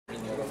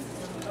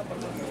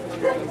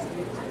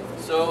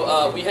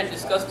We had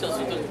discussed till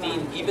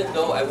Din, even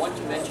though I want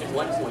to mention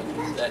one point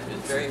that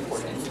is very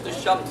important. So the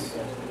Shams,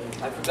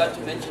 I forgot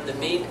to mention the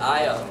main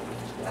ayah,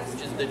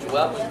 which is the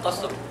Jawab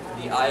al-Qasam,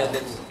 the ayah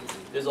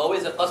there's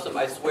always a qasam,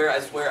 I swear, I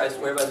swear, I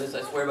swear by this,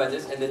 I swear by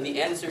this, and then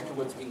the answer to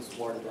what's being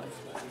sworn by.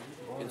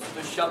 In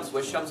Surah Shams,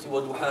 وَالشَّمْسِ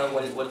وَضُحَاهَا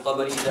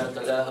وَالْقَمَرِ إِذَا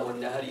تَلَاهَا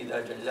وَالنَّهَارِ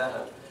إِذَا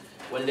جَلَّاهَا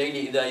وَاللَّيْلِ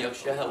إِذَا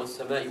يَغْشَاهَا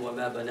وَالسَّمَاءِ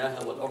وَمَا بَنَاهَا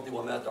وَالْأَرْضِ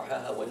وَمَا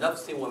طَحَاهَا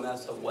وَنَفْسٍ وَمَا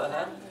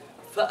سَوَّاهَا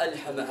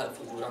فَأَلْهَمَهَا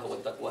فُجُورَهَا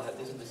وَتَقْوَاهَا.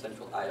 This is the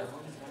central ayah.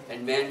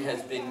 And man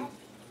has been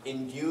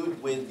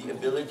endued with the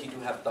ability to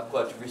have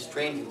taqwa, to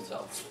restrain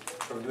himself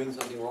from doing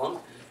something wrong,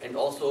 and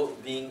also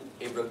being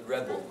a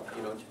rebel,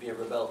 to be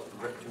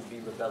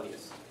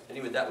rebellious.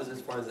 Anyway, that was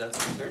as far as that's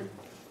concerned.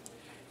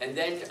 And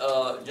then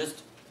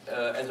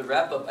as a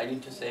wrap-up, I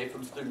need to say,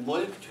 from Surah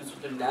Mulk to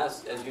Surah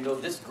Nas, as you know,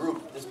 this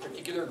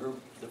particular group,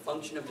 the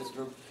function of this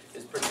group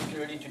is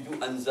particularly to do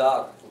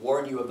anzar,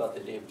 warn you about the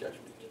Day of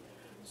Judgment.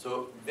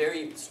 So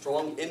very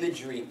strong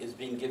imagery is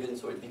being given,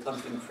 so it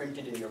becomes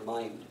imprinted in your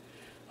mind.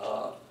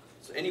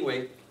 So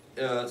anyway,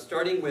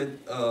 starting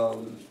with,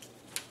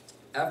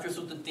 after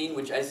Surah Tin,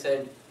 which I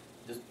said,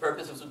 the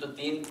purpose of Surah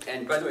Tin,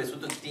 and by the way,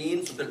 Surah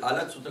Tin, Surah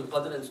Alaq, Surah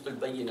Qadr, and Surah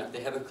Bayyinah,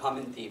 they have a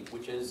common theme,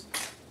 which is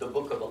the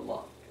Book of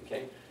Allah.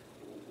 Okay?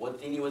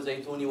 وَالتِّينِ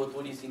وَزَيْتُونِ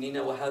وَطُورِ سِنِينَ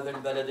وَهَذَا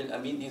الْبَلَدِ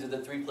الْأَمِينَ. These are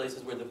the three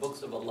places where the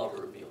books of Allah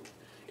were revealed.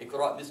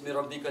 اقرأ بِاسْمِ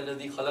رَبِّكَ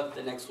الَّذِي خَلَقَ,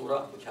 the next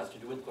surah, which has to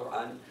do with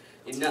Quran.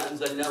 إِنَّا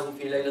أَنزَلْنَاهُ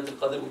فِي لَيْلَةِ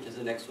الْقَدْرِ, which is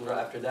the next surah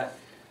after that.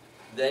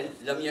 Then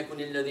لم يكن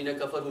الذين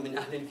كفروا من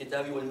أهل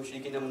الكتاب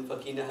والمشركين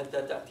منفكين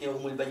حتى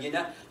تأتيهم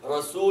البينة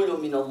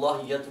رسول من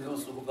الله يتلو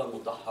صحفا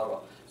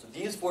مطهرة. So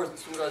these four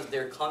surahs,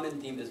 their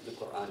common theme is the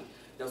Quran.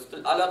 Now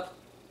Surah Alaq,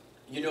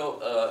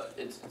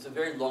 it's a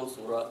very long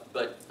surah,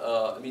 but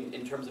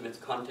in terms of its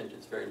content,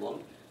 it's very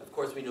long. Of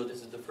course, we know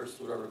this is the first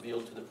surah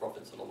revealed to the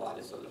Prophet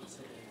ﷺ.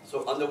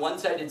 So on the one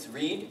side, it's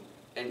read,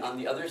 and on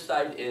the other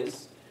side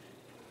is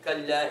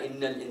كَلَّا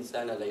إِنَّ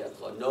الْإِنسَانَ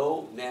لَيَطْغَى.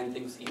 No man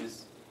thinks he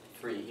is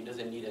free. He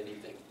doesn't need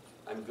anything.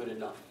 I'm good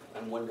enough.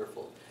 I'm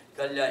wonderful.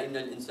 كَلَّا إِنَّ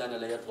الْإِنسَانَ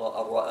لَيَطْغَى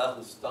أَرْآهُ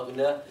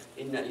اسْتَغْنَى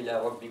إِنَّ إِلَىٰ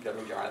رَبِّكَ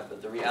رُجْعَىٰ.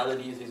 But the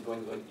reality is he's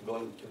going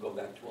to go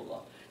back to Allah.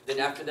 Then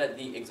after that,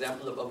 the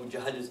example of Abu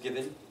Jahl is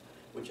given,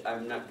 which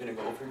I'm not going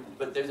to go over.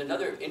 But there's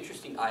another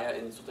interesting ayah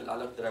in Surah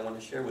Alaq that I want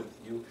to share with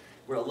you,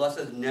 where Allah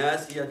says,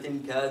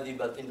 نَاسِيَةٍ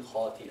كَاذِبَةٍ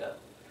خَاطِئَةٍ.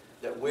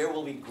 That where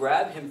will we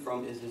grab him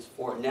from is his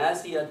for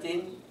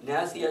نَاسِيَةٍ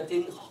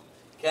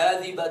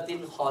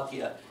كَاذِبَةٍ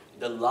خَاطِئَةٍ.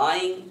 The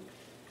lying,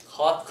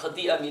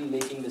 khati'ah means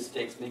making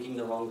mistakes, making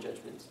the wrong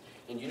judgments.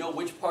 And you know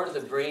which part of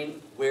the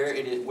brain where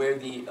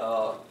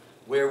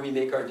we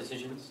make our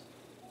decisions?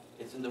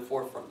 It's in the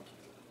forefront.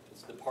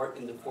 It's the part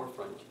in the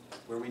forefront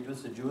where we do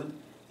sujood.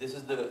 This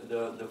is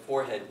the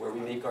forehead where we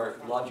make our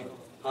logic,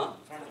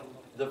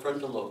 the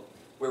frontal lobe,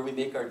 where we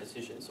make our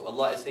decisions. So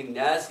Allah is saying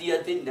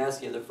nasiyatin,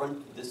 nasiya, the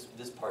front,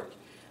 this part.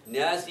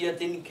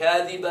 Nasiyatin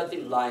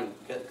kadhibatin, lying.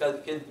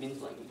 Kadhib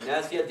means lying.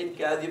 Nasiyatin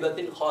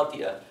kadhibatin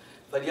khati'ah.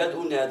 فَلْيَدْعُ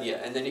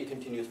نَادِيَةً. And then it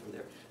continues from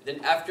there.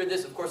 Then after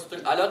this, of course,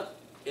 Surah Alaq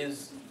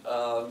is,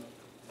 the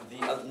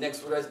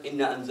next surah is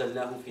إِنَّا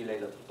أَنزَلْنَاهُ فِي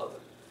لَيْلَةِ الْقَدْرِ,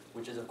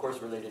 which is of course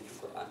related to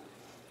Quran.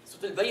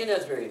 Surah Al-Bayyinah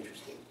is very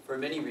interesting for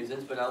many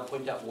reasons, but I'll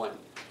point out one.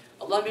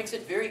 Allah makes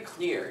it very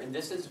clear, and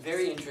this is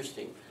very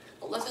interesting.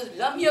 Allah says,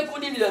 لَمْ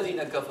يَكُنِ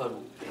الَّذِينَ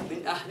كَفَرُوا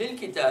مِنْ أَهْلِ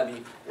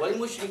الْكِتَابِ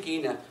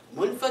وَالْمُشْرِكِينَ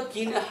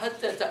مُنْفَكِّينَ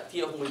حَتَّى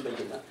تَأْتِيَهُمُ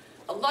الْبَيِّنَةُ.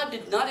 Allah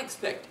did not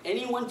expect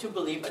anyone to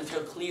believe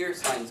until clear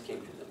signs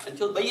came to them.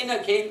 Until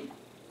Bayyinah came,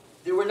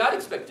 they were not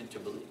expected to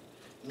believe.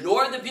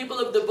 Nor the people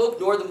of the book,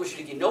 nor the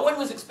mushrikeen. No one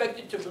was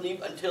expected to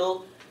believe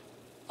until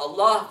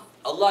Allah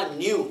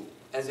knew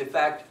as a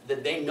fact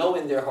that they know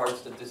in their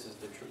hearts that this is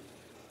the truth.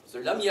 So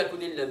لَمْ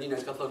يَكُنِ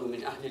الَّذِينَ كَفَرُوا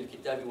مِنْ أَهْلِ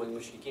الْكِتَابِ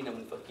وَالْمُشْرِكِينَ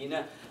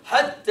مُنْفَكِّينَ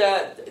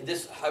حَتَّى,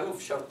 this haruf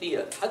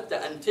shartiyah, حَتَّى,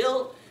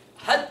 until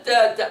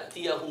حَتَّى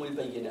تَأْتِيَهُمُ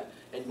الْبَيِّنَةُ.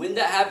 And when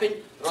that happened,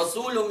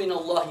 رَسُولٌ مِّنَ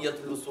اللَّهِ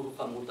يَتْلُو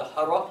صُحُفًا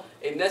مُطَهَّرَةً,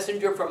 a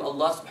messenger from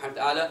Allah subhanahu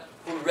wa ta'ala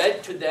who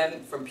read to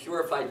them from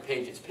purified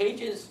pages.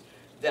 Pages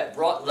that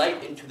brought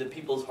light into the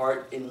people's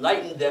heart,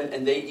 enlightened them,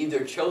 and they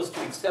either chose to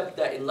accept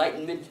that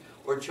enlightenment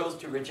or chose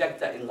to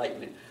reject that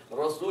enlightenment.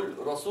 رَسُولٌ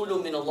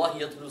مِّنَ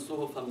اللَّهِ يَتْلُو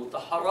صُحُفًا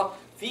مُطَهَّرَةً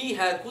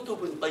فِيهَا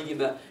كُتُبٌ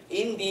قَيِّمَةٌ.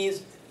 In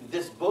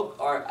this book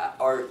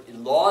are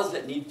laws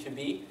that need to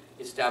be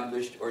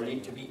established or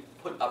need to be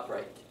put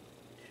upright.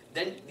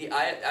 Then the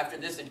ayat after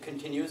this, it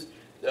continues.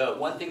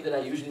 One thing that I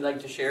usually like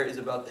to share is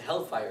about the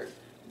hellfire.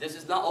 This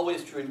is not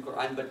always true in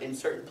Quran, but in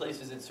certain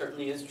places it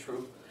certainly is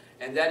true.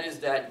 And that is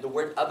that the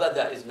word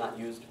abada is not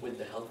used with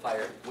the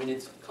hellfire when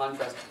it's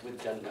contrasted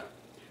with Jannah.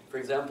 For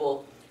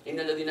example, إِنَّ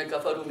الَّذِينَ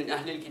كَفَرُوا مِنْ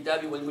أَهْلِ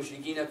الْكِتَابِ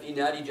وَالْمُشْرِكِينَ فِي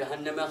نَارِ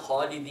جَهَنَّمَ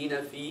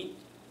خَالِدِينَ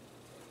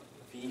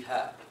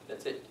فِيهَا.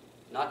 That's it.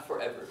 Not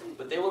forever.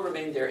 But they will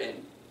remain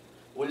therein.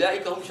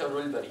 أُولَٰئِكَ هُمْ شَرُّ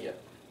الْبَرِيَّةِ.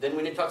 Then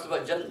when it talks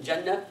about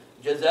Jannah,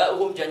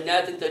 جَزَاؤُهُمْ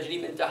جَنَّاتٍ تَجْرِي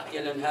مِنْ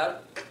تَحْتِهَا الْأَنْهَارُ.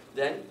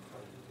 Then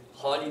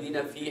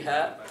خَالِدِينَ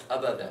فِيهَا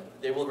أَبَدًا.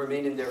 They will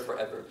remain in there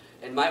forever.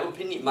 And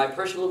my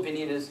personal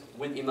opinion is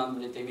with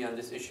Imam Ibn Taymiyyah on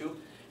this issue,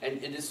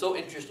 And it is so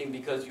interesting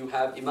because you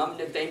have Imam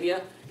Ibn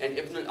Taymiyyah and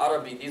Ibn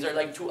al-Arabi. These are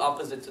like two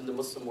opposites in the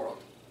Muslim world.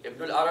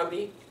 Ibn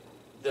al-Arabi,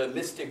 the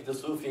mystic, the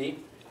Sufi,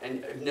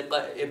 and Ibn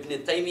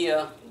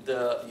Taymiyyah,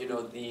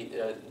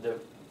 the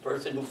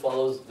person who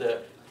follows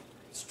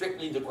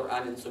strictly the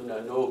Quran and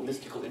Sunnah, no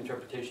mystical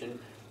interpretation.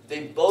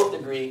 They both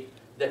agree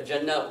that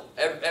Jannah.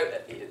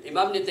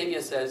 Imam Ibn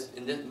Taymiyyah says,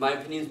 in my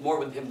opinion, is more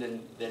with him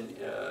than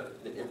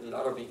Ibn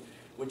al-Arabi,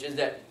 which is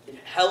that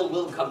hell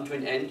will come to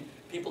an end.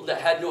 People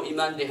that had no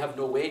iman, they have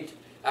no weight.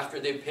 After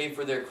they pay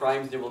for their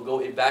crimes, they will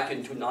go back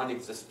into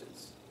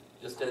non-existence.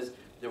 Just as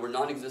there were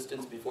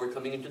non-existence before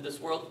coming into this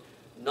world,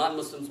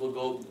 non-Muslims will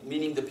go,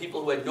 meaning the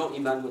people who had no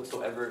iman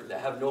whatsoever,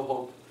 that have no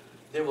hope,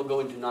 they will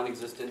go into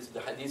non-existence. The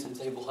hadith in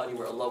Sahih Bukhari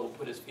where Allah will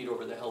put his feet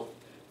over the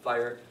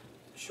hellfire,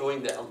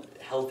 showing that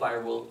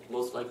hellfire will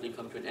most likely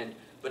come to an end.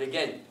 But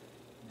again,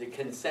 the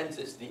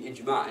consensus, the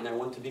ijma', and I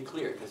want to be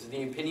clear, this is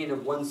the opinion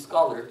of one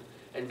scholar,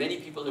 and many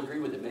people agree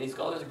with him, many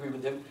scholars agree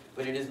with him,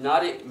 but it is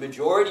not a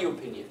majority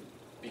opinion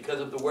because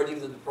of the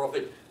wordings of the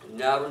Prophet,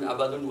 Narun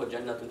abadun wa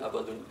jannatun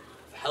abadun,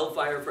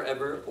 hellfire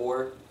forever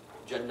or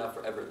Jannah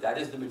forever. That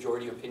is the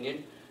majority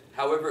opinion.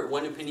 However,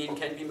 one opinion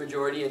can be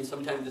majority, and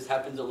sometimes this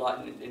happens a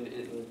lot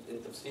in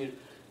tafsir,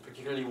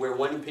 particularly where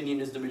one opinion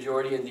is the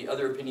majority and the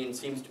other opinion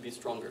seems to be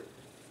stronger.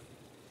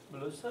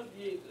 Bloch साहब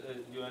ये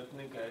जो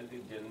आपने कहा कि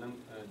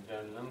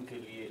जन्नम के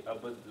लिए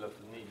अबद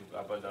लफ्ज़ नहीं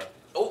अबदा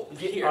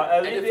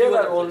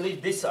everywhere or only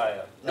this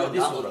ayah? No,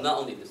 not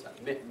only this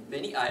ayah.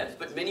 Many ayahs,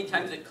 but many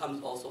times it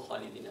comes also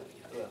khalidina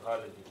fiha. Yeah,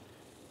 khalidina.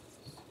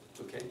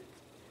 Okay.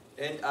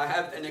 And I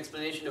have an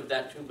explanation of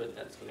that too, but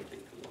that's going to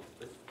take too long.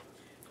 But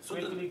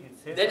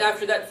then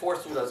after that, 4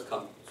 surahs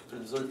come.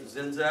 Surah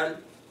Al-Zilzal,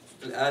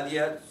 Surah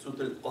Al-Adiyat,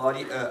 Surah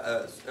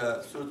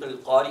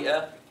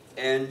Al-Qari'ah,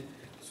 and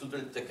Surah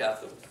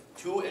Al-Takathur.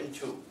 2 and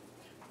 2.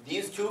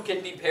 These 2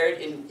 can be paired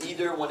in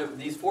either one of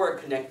these 4 are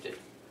connected.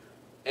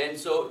 And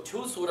so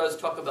 2 surahs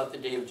talk about the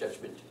Day of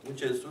Judgment,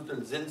 which is Surah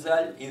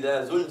Al-Zilzal,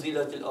 إِذَا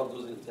زُلْزِلَتِ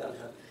الْأَرْضُ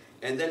زِلْزَالَهَا.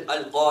 And then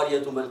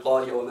Al-Qariyatu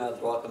mal-Qariya wa ma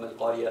adraka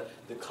mal-Qariya.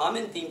 The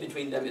common theme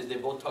between them is they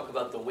both talk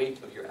about the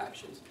weight of your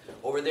actions.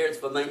 Over there it's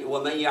وَمَنْ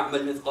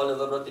يَعْمَلْ مِثْقَالَ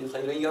ذَرَّةٍ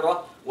خَيْرًا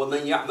يَرَهُ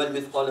وَمَنْ يَعْمَلْ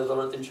مِثْقَالَ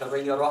ذَرَّةٍ شَرًّا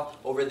يَرَهُ.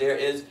 Over there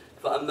is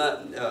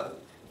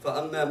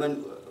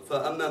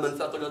فأما من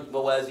ثقلت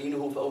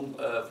موازينه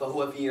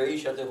فهو في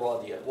عيشة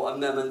راضية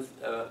وأما من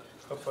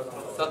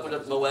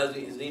ثقلت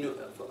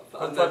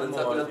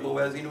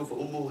موازينه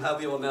فأمه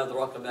هاوية وما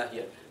أدراك ما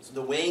هي. So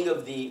the weighing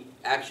of the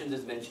actions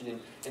is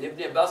mentioned and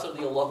Ibn Abbas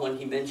radiallahu anhu,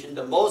 he mentioned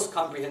the most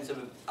comprehensive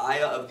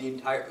ayah of the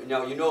entire.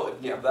 Now you know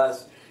Ibn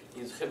Abbas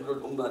is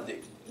Khibrul Ummah,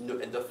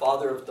 the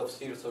father of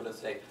tafsir, so to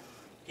say.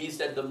 He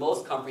said the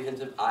most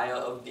comprehensive ayah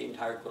of the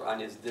entire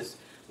Quran is this.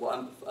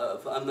 وَمَنْ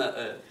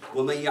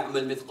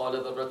يَعْمَلْ مِثْقَالَ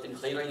ذَرَّةٍ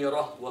خَيْرًا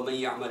يَرَهُ وَمَنْ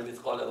يَعْمَلْ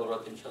مِثْقَالَ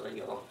ذَرَّةٍ شَرًّا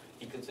يَرَهُ.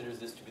 He considers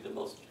this to be the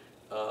most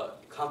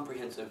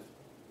comprehensive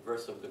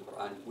verse of the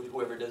Quran.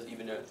 Whoever does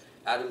even an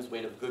atom's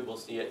weight of good will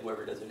see it.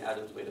 Whoever does an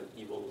atom's weight of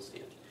evil will see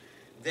it.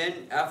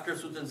 Then after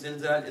Surah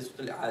Al-Zilzal is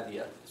Surah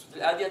Al-Adiyat.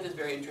 Surah Al-Adiyat is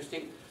very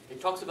interesting. It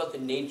talks about the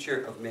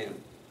nature of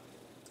man.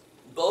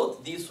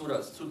 Both these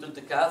surahs, Surah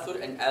Al-Takathur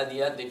and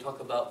Adiyat, they talk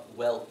about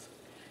wealth.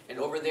 And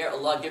over there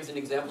Allah gives an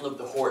example of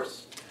the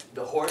horse.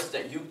 The horse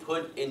that you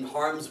put in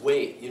harm's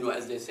way,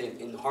 as they say,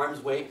 in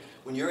harm's way,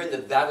 when you're in the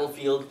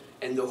battlefield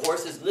and the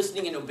horse is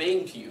listening and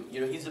obeying to you.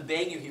 He's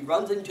obeying you. He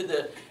runs into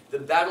the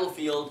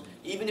battlefield,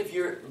 even if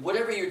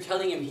whatever you're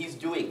telling him, he's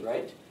doing,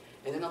 right?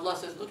 And then Allah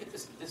says, look at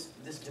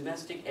this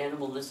domestic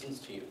animal listens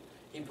to you.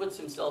 He puts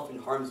himself in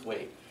harm's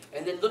way.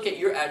 And then look at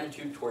your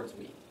attitude towards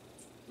me.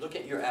 Look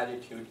at your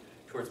attitude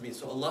towards me.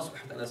 So Allah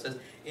subhanahu wa ta'ala says,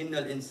 إِنَّ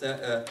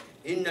الْإِنسَانَ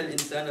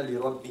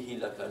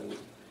لِرَبِّهِ لَكَنُودٌ.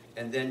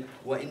 And then,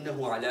 وَإِنَّهُ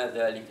عَلَى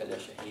ذَلِكَ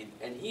لَشَهِيدٌ.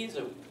 And he is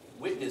a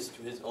witness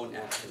to his own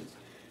actions.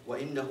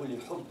 وَإِنَّهُ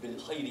لِحُبِّ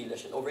الْخَيْرِ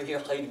لَشَدِيدٌ. Over here,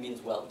 khayr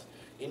means wealth.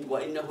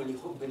 وَإِنَّهُ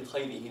لِحُبِّ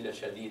الْخَيْرِ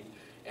لَشَدِيدٌ.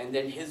 And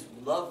then his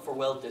love for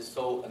wealth is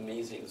so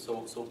amazing,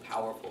 so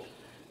powerful.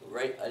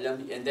 Right?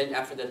 And then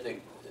after that,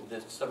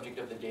 the subject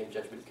of the Day of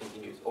Judgment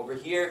continues. Over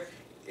here,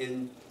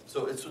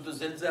 so it's Surah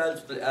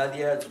Zilzal, Surah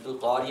Al-Adiyat,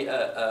 Surah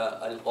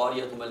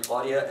Al-Qariyatu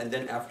mal-Qariya, and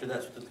then after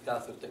that Surah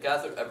Al-Takathur.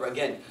 Takathur,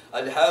 again,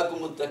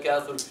 Alhaakum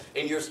al-Takathur,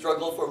 in your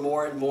struggle for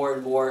more and more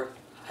and more,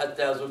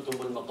 hatta zurtum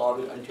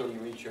al-maqabir, until you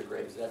reach your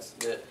graves.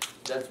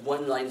 That's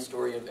one line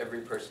story of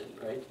every person,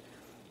 right?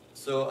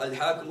 So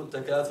Alhaakum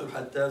al-Takathur,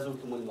 hatta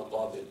zurtum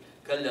al-maqabir.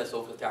 Kalla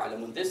sawfa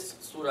ta'lamun. This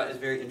surah is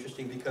very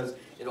interesting because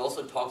it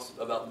also talks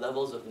about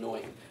levels of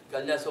knowing.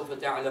 Kalla sawfa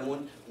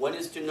ta'lamun. One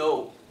is to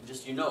know,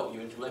 just you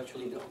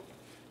intellectually know.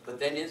 But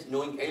then is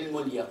knowing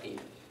ilmul yaqeen,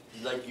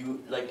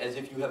 like as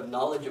if you have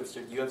knowledge of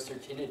you have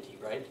certainty,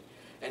 right?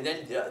 And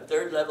then the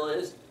third level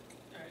is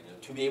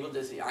to be able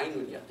to see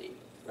ainul yaqeen,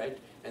 right?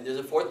 And there's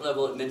a fourth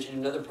level mentioned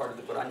in another part of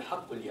the Quran,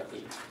 haqqul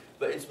yaqeen.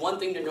 But it's one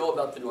thing to know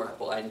about the North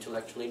Pole. I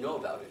intellectually know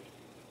about it.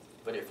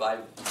 But if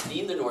I've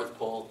seen the North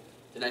Pole,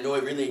 then I know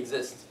it really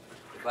exists.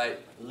 If I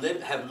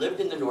have lived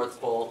in the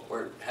North Pole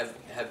or have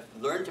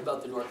learned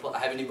about the North Pole, I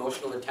have an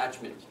emotional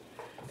attachment.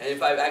 And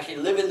if I actually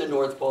live in the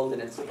North Pole, then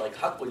it's like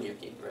haqqul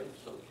yaqeen, right?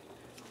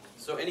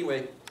 So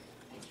anyway,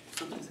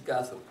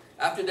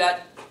 after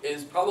that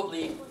is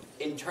probably,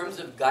 in terms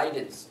of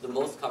guidance, the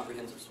most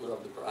comprehensive surah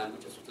of the Quran,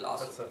 which is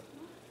Surah Al-Asr.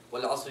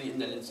 وَالْعَصْرِ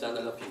إِنَّ الْإِنسَانَ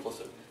لَفِي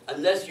خُسْرٍ.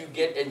 Unless you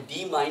get a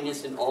D-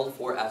 in all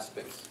four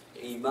aspects.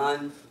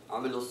 Iman,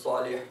 Amal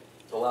Salih,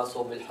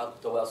 Tawasaw bil-Haq,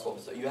 Tawasaw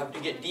bis-Sabr. You have to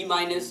get D-,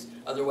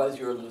 otherwise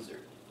you're a loser,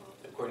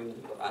 according to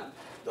the Quran.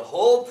 The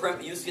whole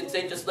premise, you can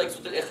say just like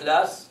Surah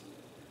Al-Ikhlas.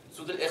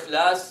 Surah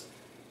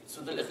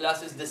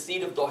Al-Ikhlas is the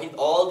seed of Tawheed.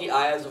 All the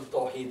ayahs of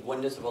Tawheed,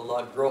 oneness of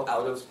Allah, grow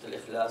out of Surah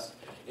Al-Ikhlas.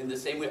 In the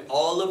same way,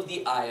 all of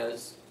the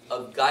ayahs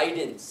of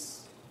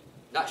guidance,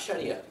 not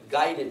Sharia,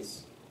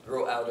 guidance,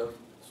 grow out of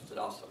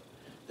Surah Al-Asr.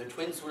 The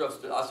twin surah of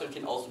Surah Al-Asr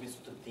can also be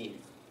Surah Al-Deen,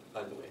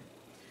 by the way.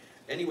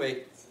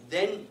 Anyway,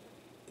 then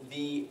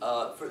Surah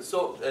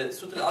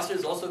Al-Asr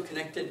is also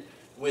connected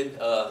with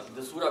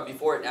the surah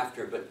before and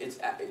after, but it's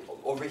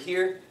over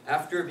here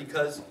after,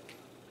 because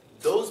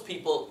those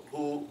people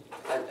who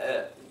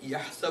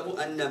يَحْسَبُ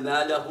أَنَّ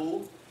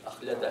مَالَهُ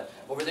أَخْلَدَ.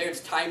 Over there,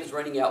 it's time is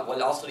running out.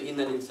 وَالْعَصْرِ إِنَّ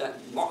الْإِنسَانَ.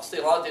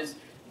 مُعْصِرَاتٍ is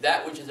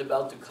that which is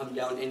about to come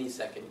down any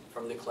second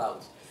from the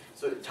clouds.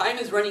 So time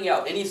is running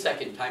out any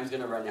second. Time's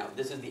going to run out.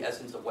 This is the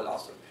essence of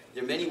wal-asr.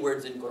 There are many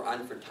words in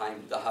Quran for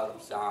time, dahar,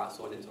 sa'a,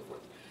 so on and so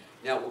forth.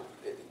 Now,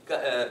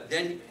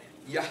 then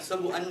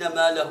يَحْسَبُ أَنَّ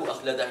مَالَهُ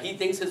أَخْلَدَ. He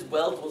thinks his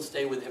wealth will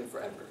stay with him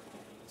forever.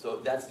 So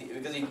that's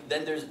because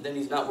then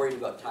he's not worried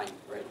about time,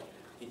 right?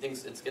 He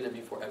thinks it's going to be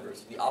forever.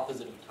 So the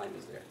opposite of time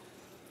is there.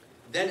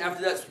 Then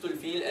after that, Surah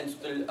Al-Fil and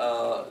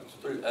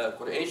Surah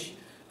Quraysh.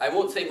 I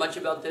won't say much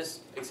about this,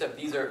 except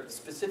these are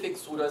specific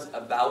surahs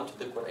about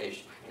the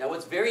Quraysh. Now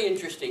what's very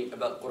interesting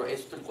about Surah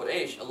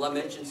Quraysh, Allah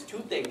mentions two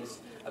things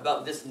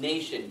about this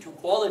nation, two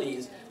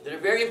qualities that are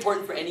very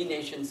important for any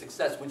nation's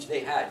success, which they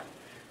had,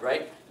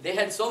 right? They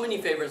had so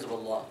many favors of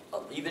Allah.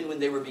 Even when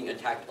they were being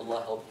attacked,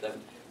 Allah helped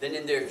them. Then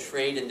in their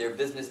trade and their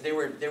business, they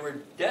were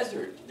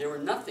desert, they were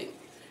nothing.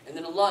 And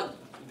then Allah,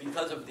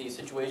 because of the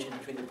situation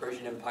between the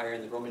Persian Empire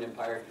and the Roman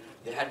Empire,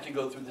 they had to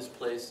go through this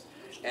place,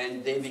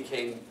 and they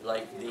became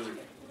like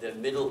the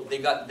middle. They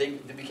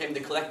became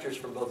the collectors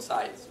from both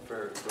sides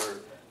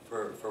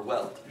for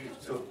wealth.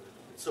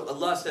 So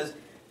Allah says,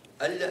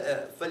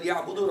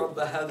 فَلْيَعْبُدُوا رَبَّ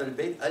هَذَا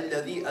الْبَيْتِ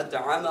الَّذِي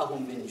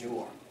أَطْعَمَهُم مِّن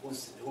جُوعٍ,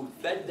 who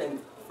fed them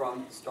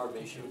from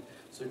starvation.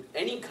 So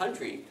any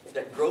country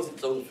that grows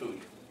its own food,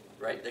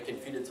 right, that can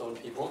feed its own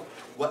people,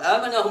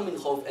 وَآمَنَهُم مِّن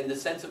خَوْفٍ, and the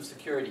sense of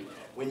security.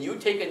 When you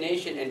take a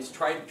nation and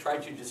try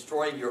to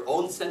destroy your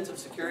own sense of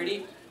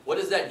security, what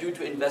does that do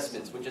to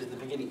investments, which is the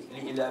beginning?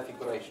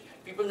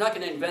 People are not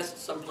going to invest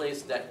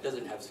someplace that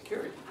doesn't have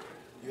security.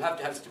 You have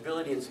to have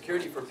stability and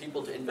security for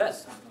people to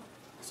invest.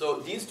 So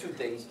these two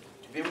things,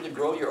 to be able to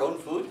grow your own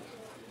food